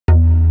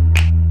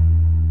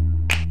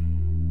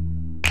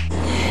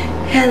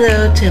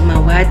Hello to my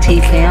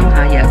YT fam,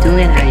 how y'all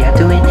doing?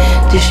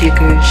 This your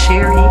girl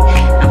Sherry.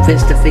 I'm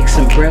fixed to fix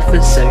some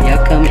breakfast, so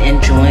y'all come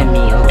and join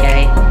me,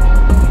 okay?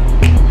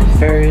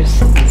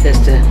 First, I'm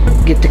fixed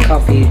to get the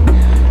coffee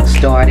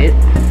started.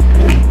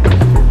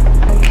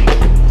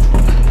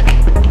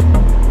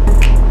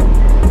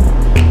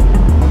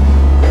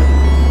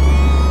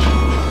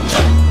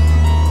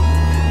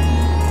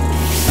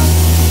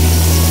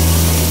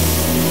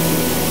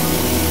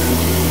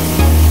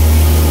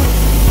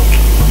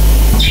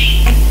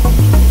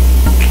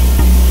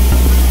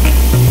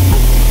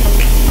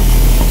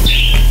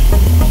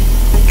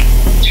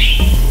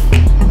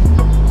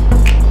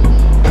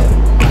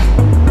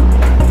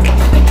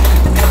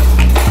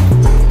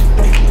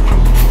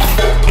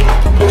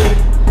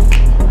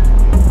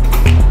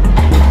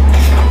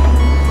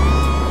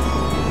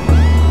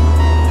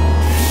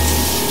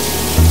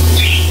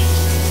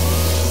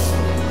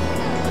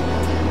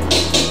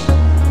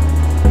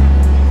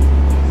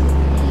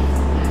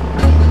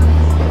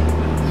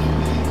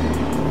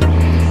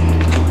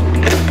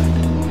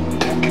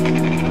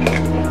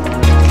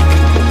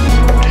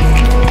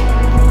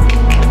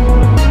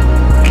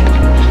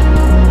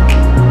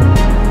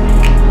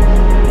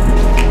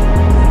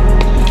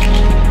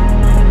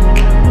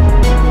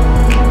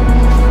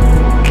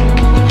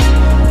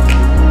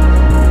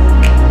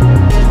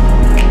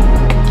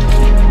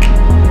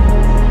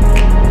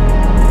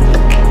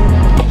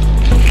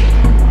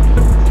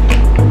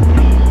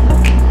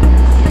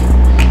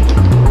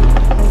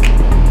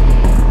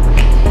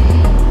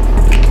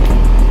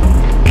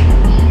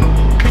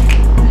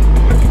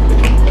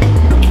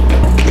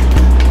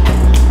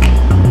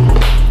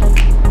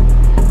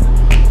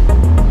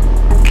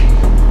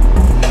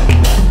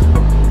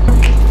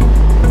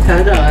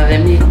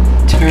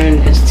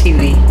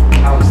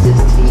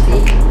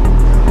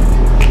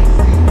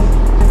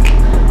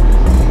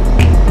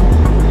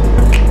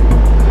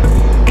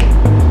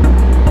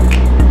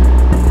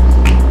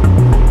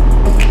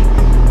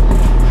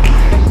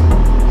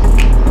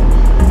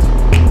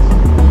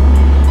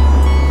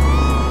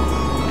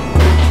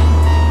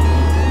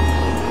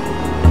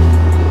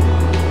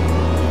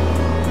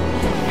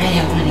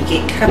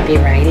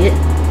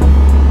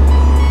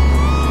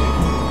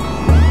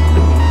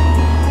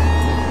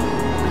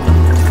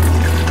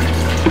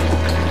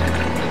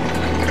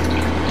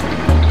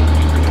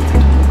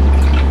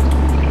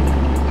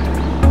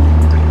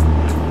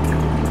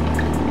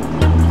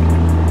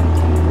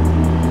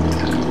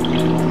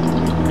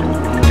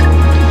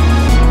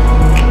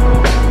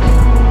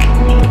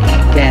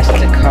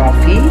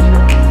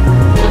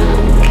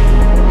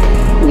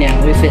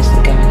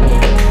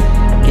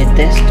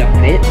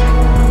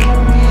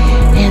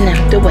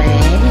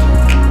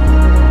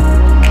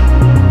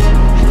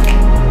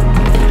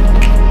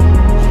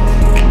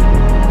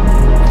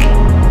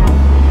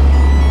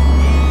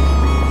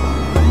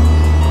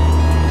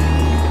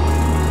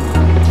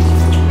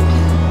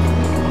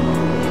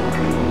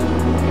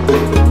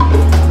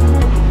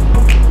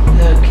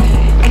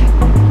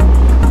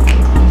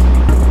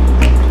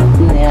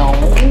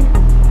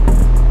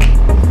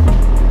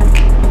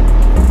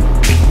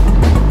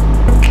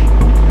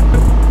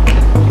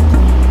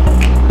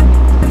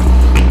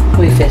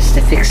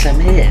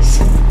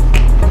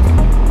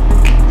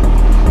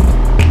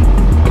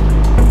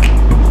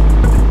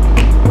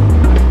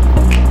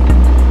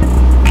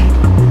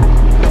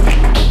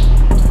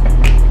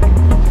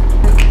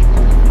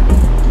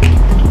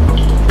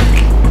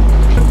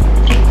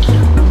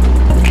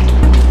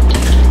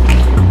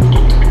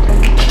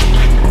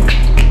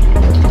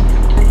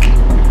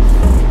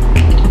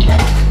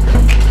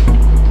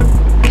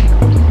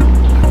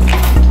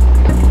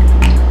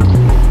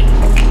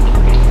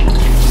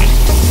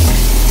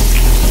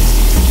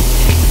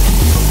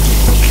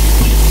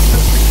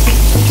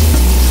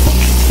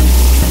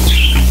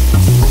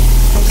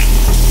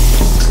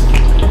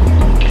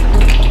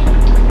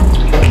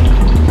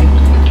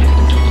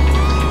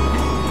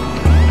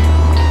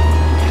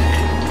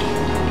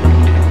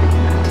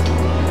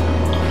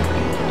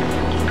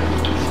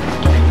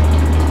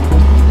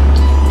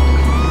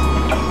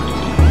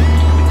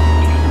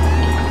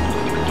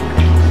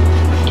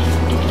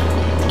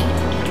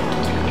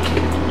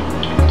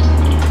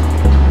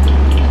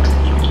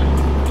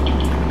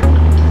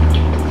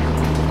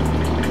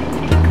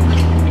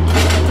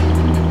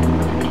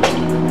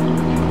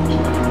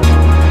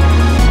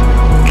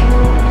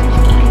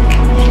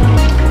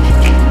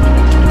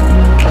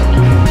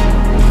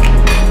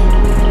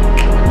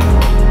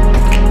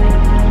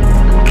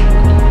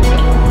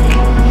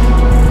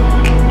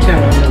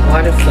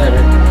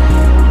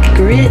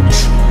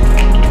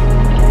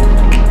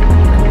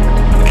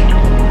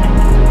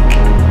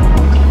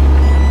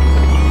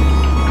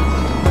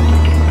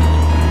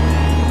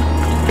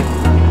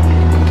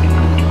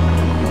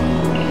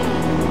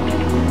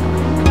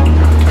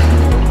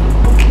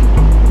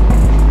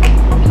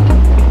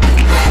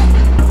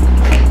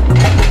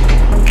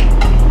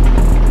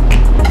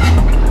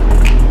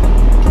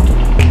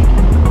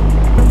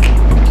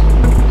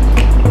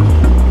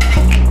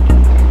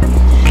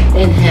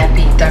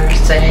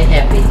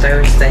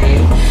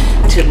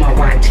 to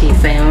my YT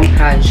fam.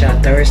 How's y'all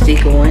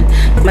Thursday going?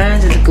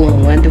 Mine is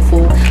going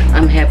wonderful.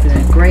 I'm having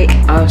a great,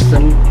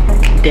 awesome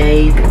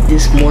day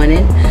this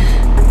morning.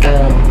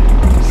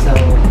 So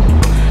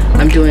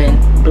I'm doing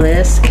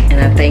blessed, and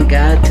I thank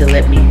God to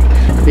let me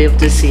live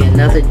to see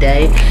another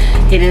day.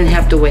 He didn't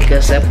have to wake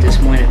us up this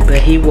morning,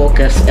 but He woke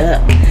us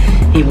up.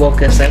 He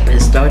woke us up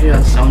and started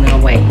us on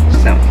our way.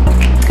 So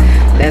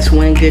that's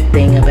one good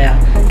thing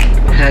about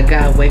how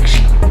God wakes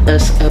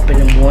us up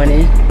in the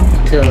morning,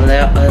 to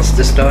allow us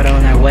to start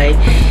on our way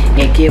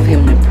and give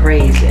Him the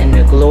praise and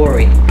the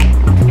glory.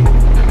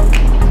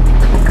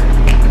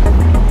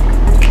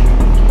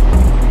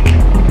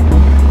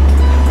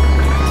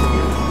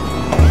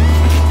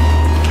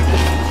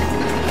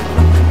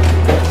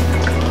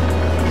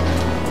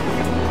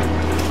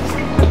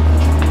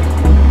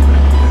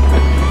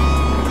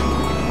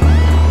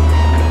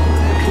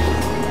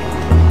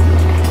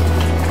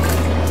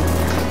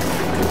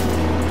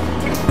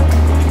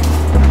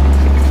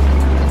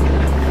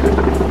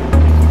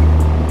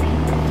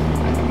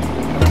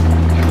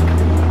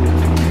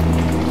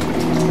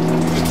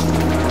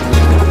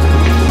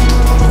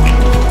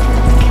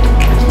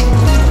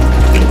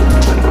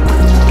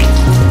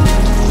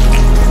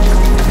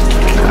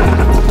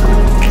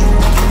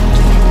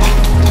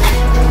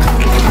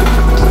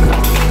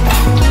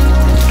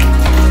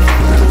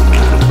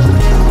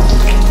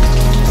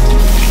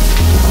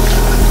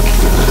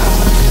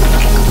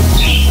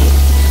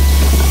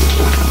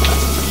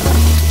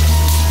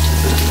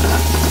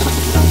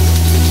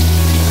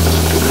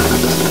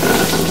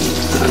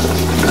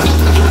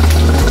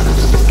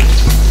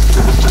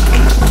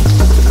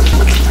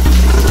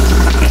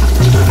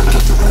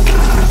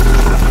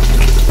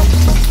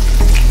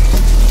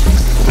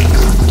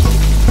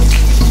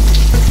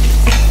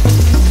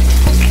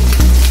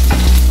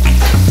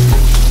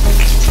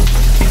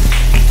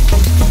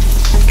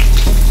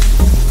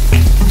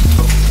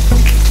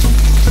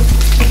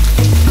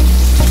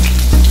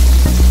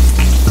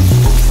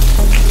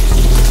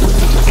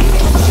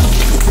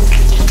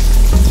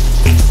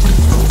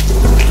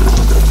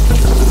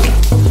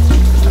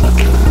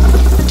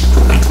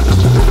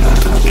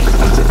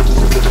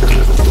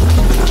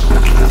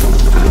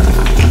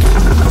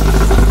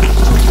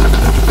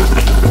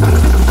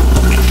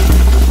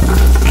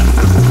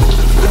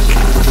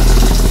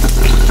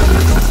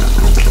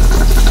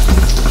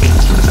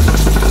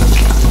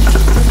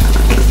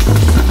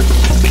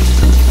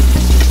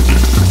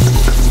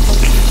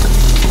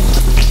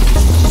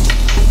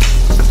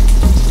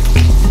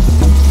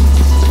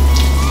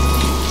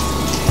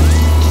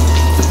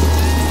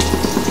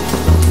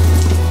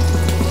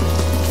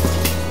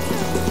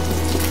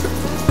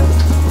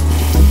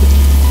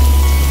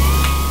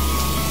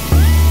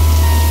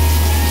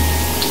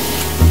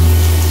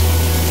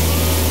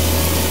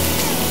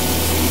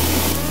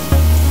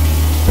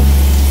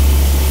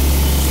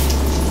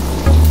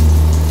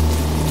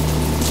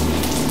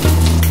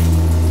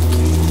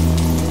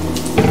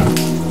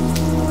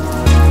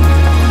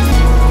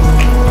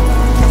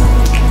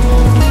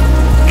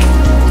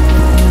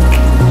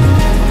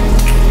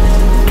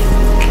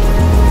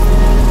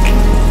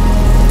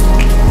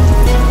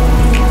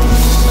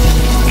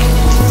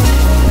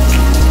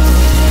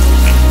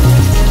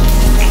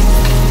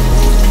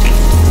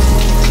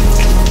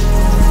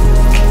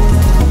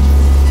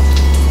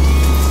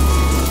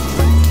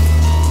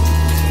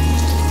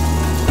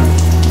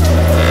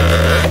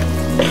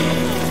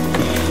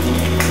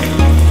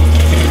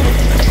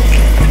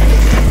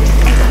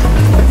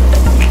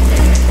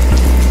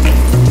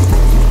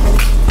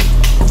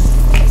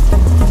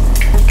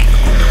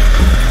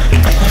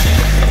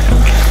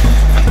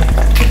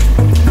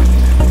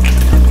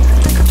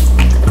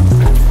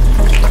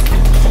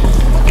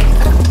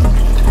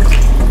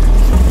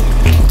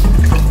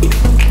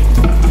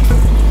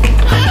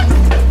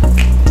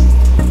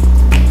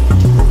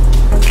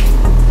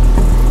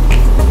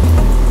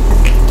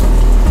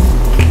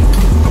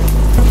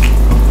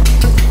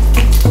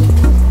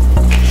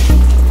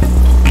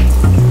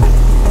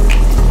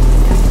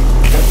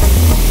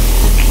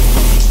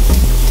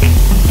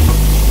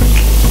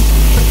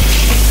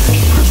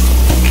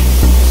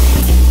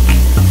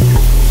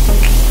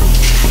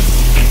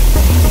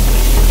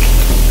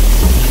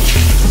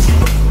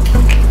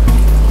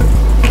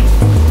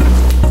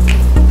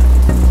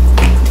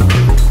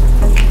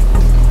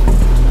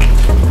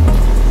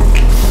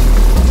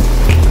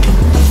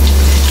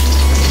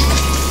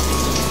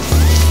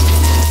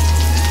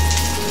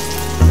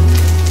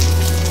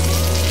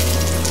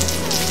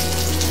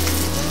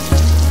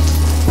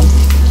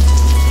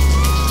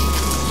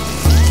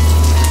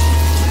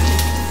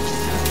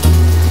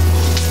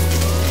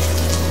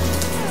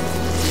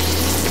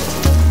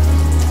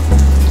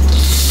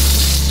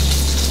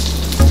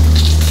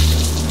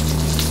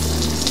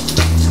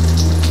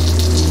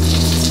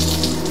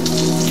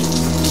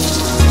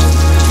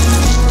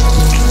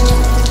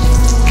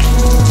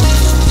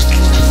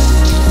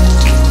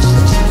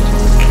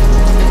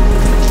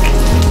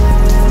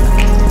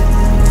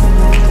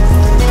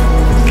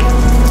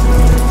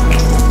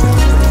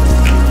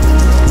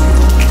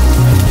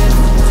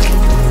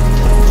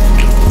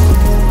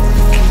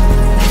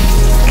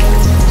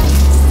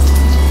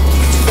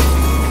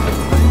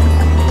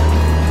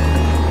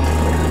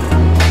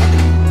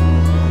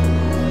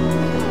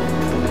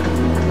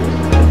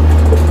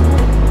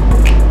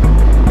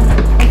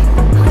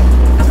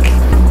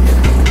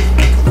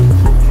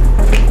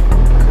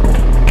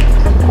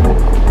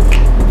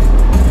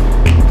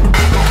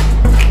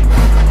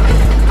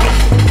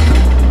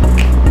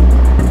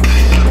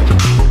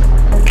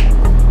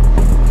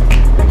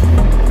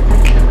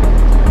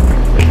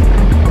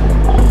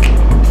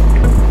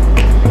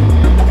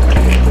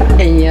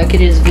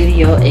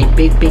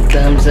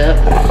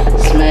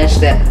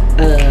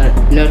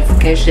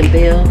 notification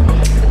bell,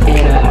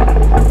 and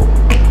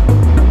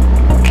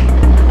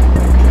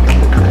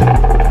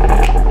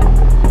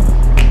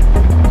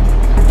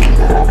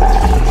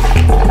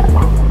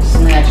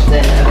smash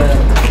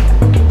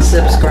that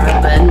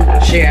subscribe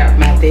button, share out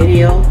my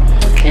video,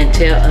 and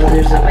tell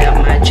others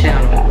about my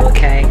channel,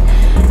 okay?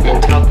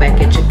 And talk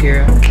back at your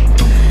girl,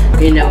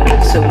 you know,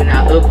 so when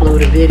I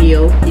upload a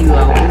video, you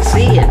always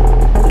see it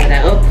when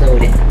I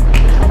upload it.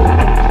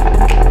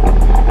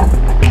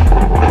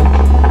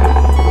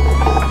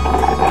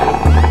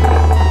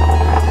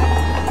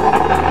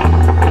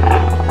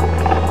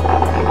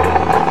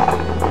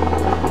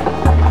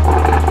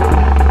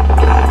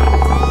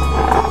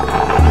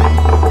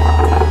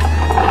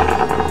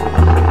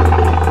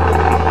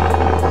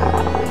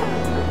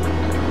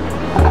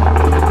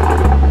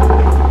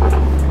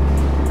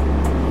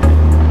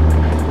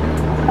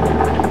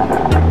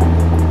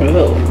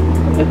 Oh,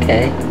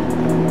 okay.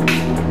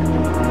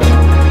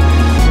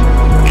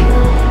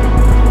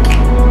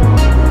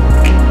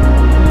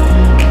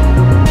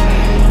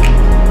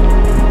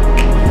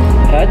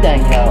 God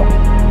dang hell.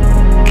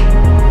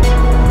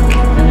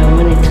 I don't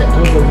want it to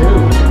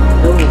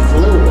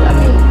overflow, I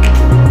mean.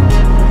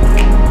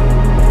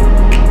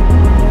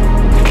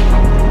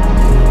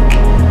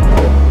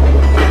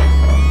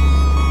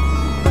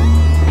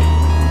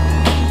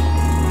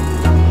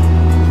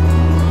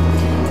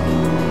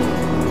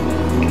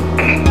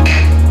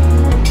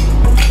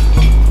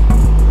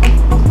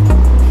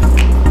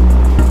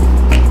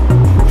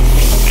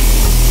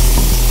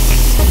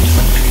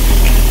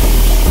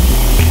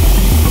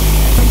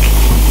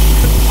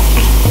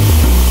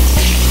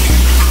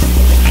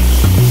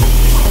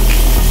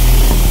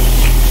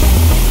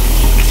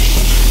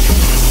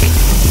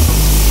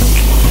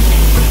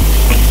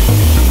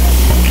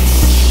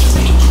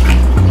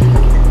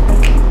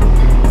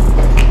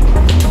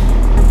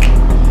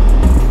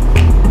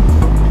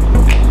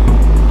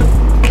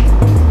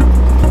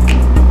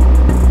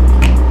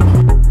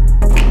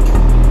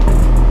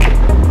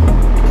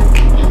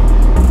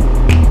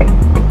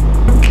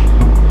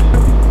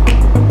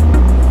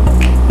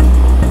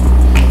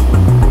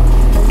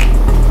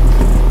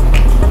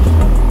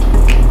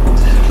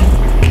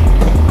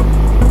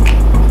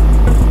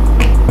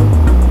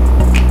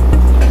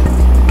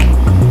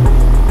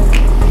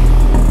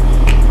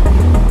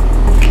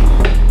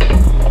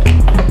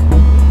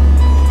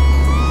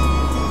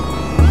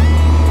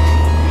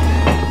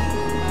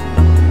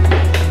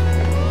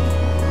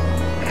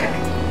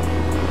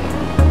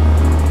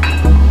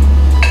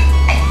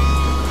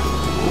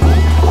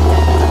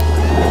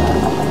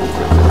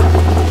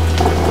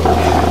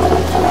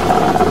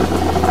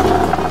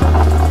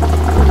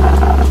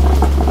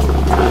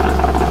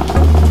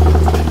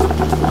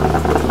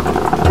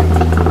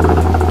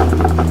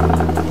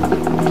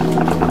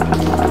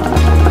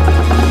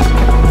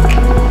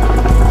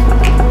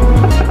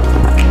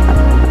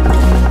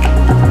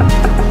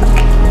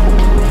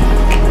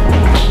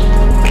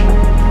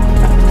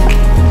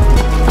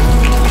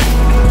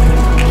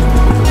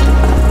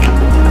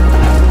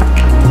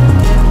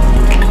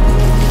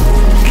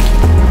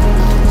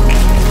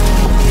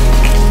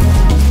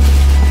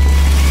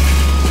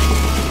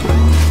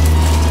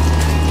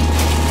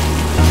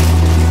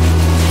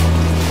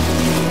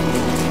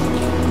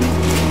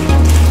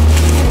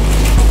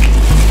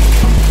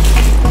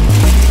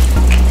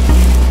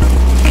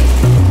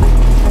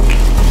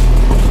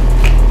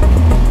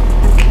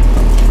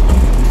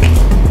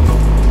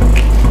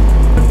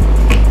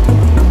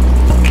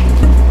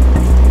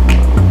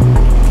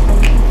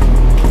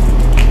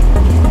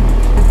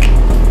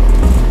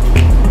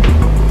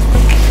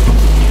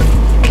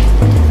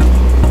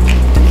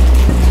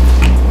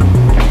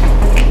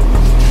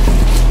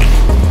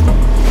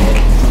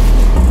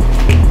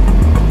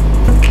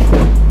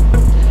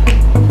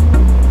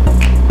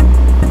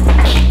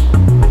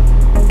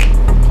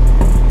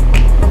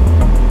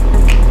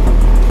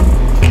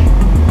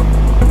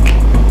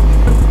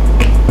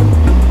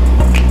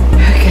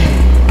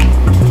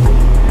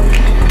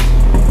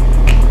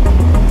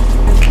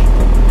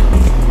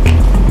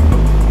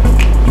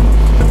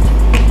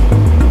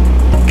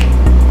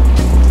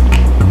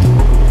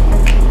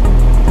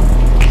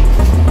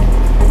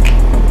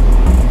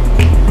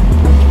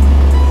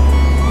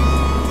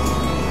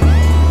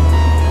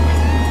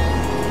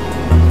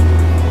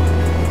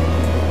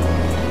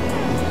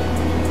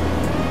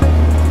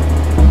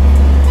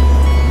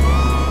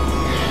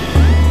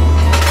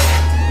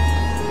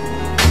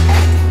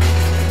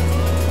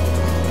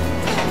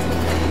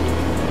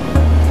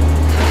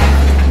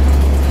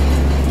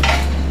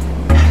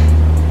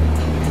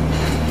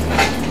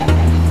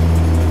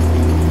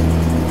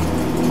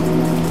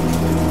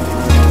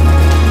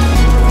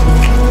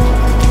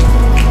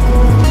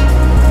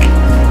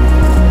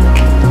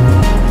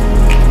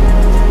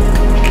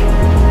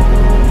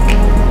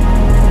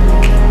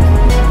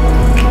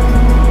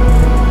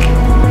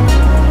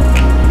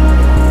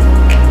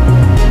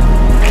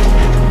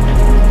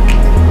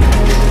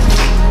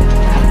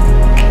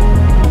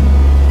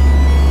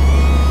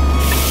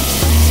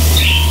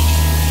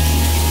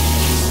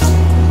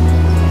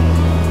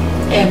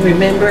 And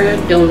remember,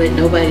 don't let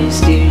nobody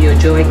steal your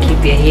joy.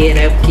 Keep your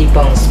head up, keep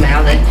on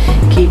smiling,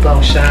 keep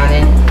on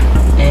shining,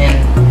 and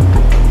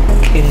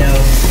you know,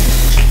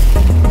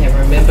 and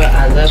remember,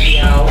 I love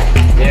y'all.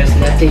 There's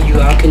nothing you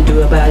all can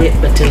do about it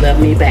but to love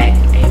me back.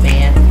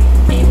 Amen,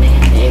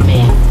 amen,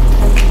 amen.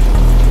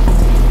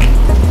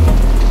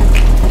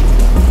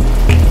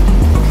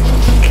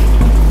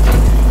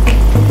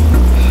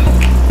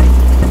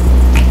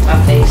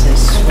 My face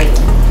is sweating.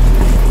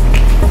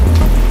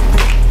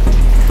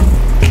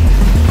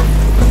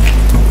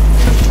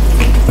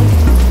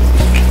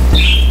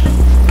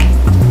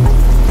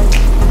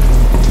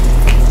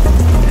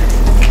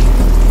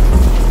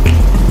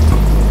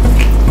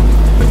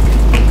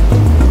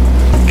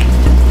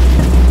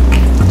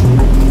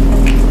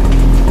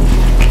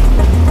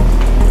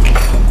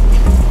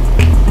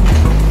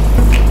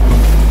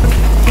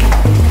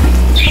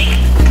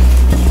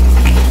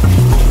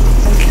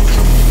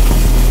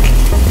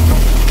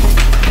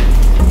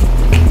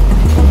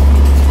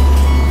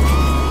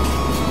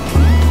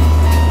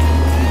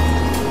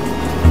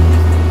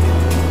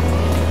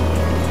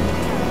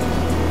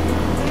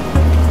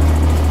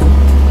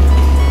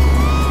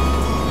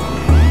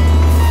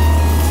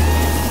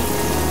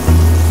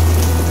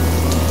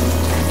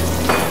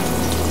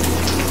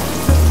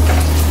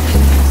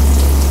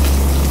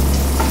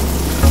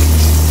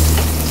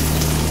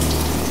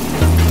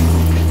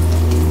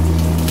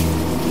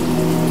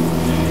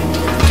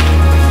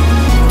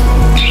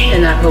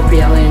 Hope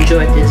y'all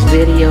enjoyed this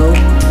video,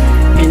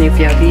 and if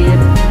y'all did,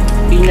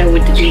 you know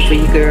what to do for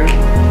your girl.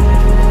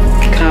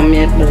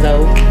 Comment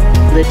below,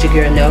 let your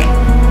girl know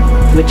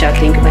what y'all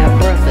think about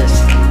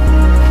breakfast.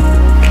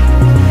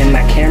 And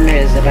my camera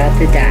is about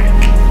to die.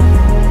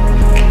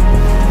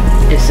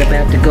 It's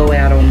about to go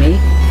out on me.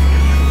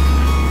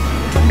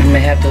 I'm gonna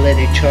have to let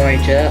it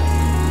charge up.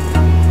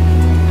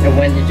 I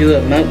wanted to do a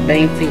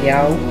mukbang for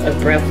y'all, a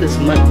breakfast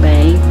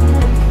mukbang,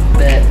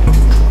 but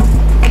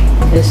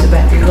it's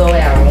about to go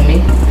out on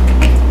me.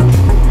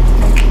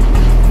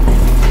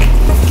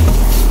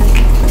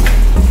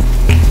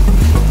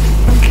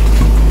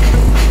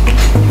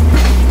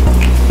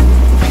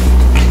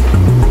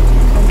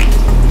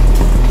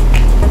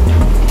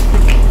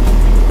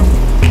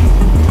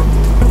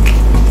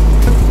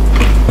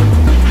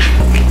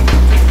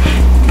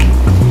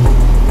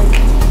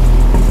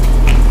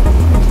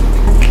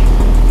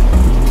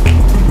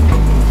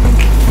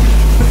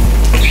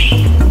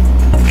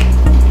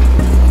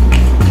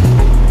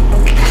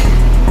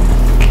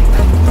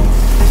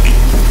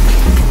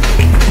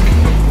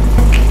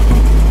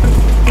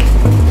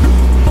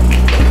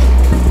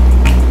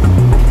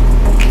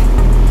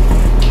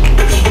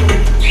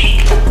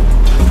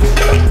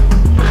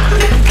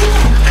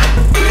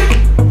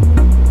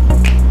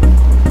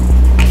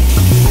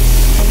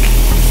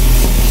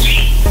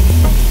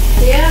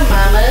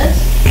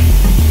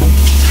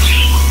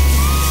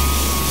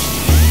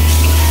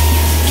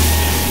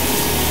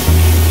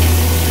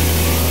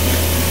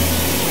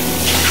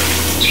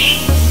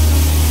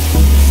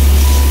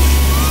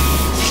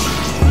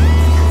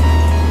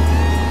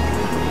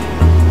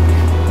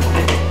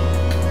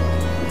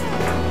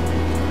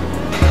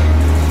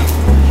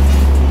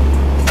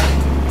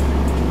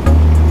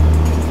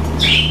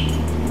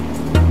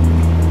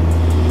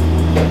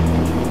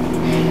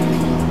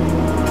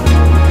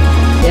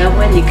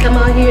 You come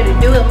on here to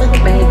do a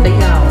mukbang for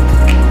y'all.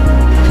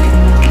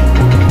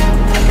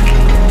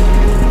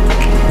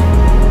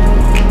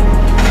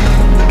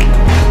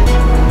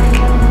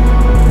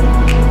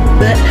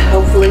 But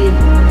hopefully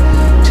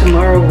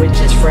tomorrow, which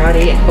is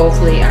Friday,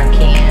 hopefully I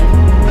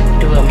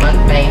can do a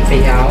mukbang for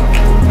y'all.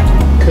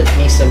 Cook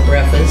me some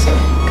breakfast.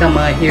 Come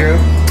on here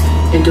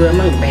and do a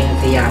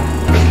mukbang for y'all.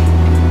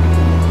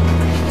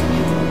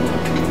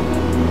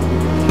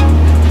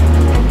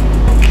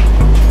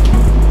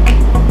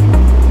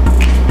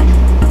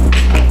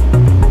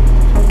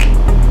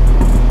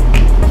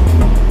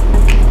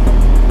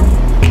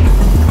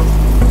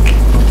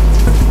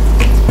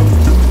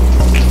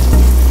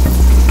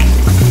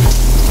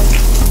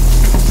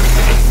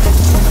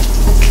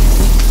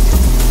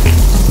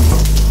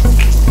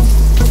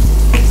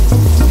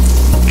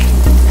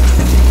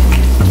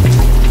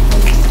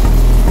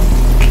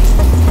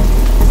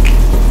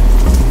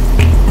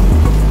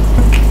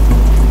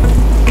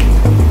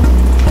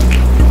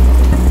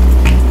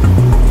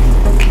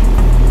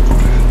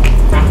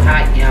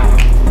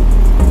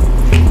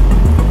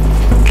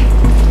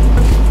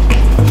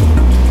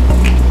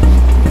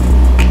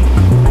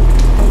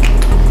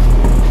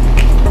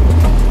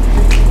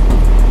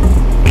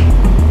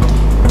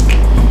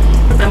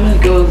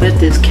 Let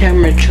this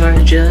camera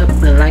charge up,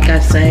 but like I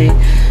say,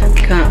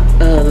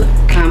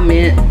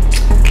 comment,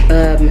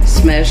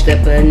 smash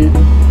that button,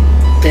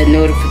 that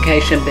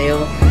notification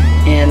bell,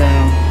 and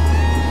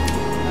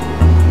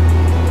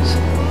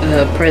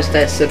press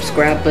that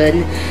subscribe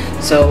button,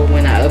 so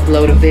when I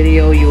upload a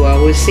video you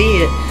always see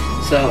it.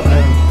 So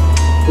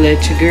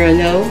let your girl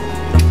know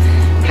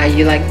how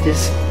you like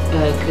this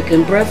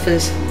cooking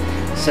breakfast.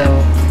 So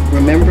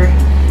remember,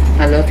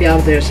 I love y'all.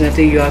 There's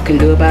nothing y'all can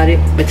do about it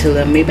but to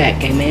love me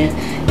back. Amen.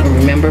 And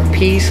remember,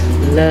 peace,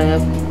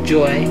 love,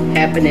 joy,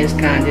 happiness,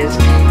 kindness,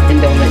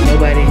 and don't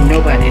let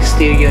nobody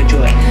steal your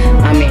joy.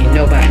 I mean,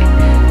 nobody.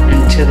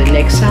 Until the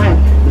next time,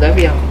 love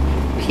y'all.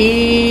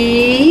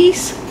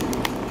 Peace.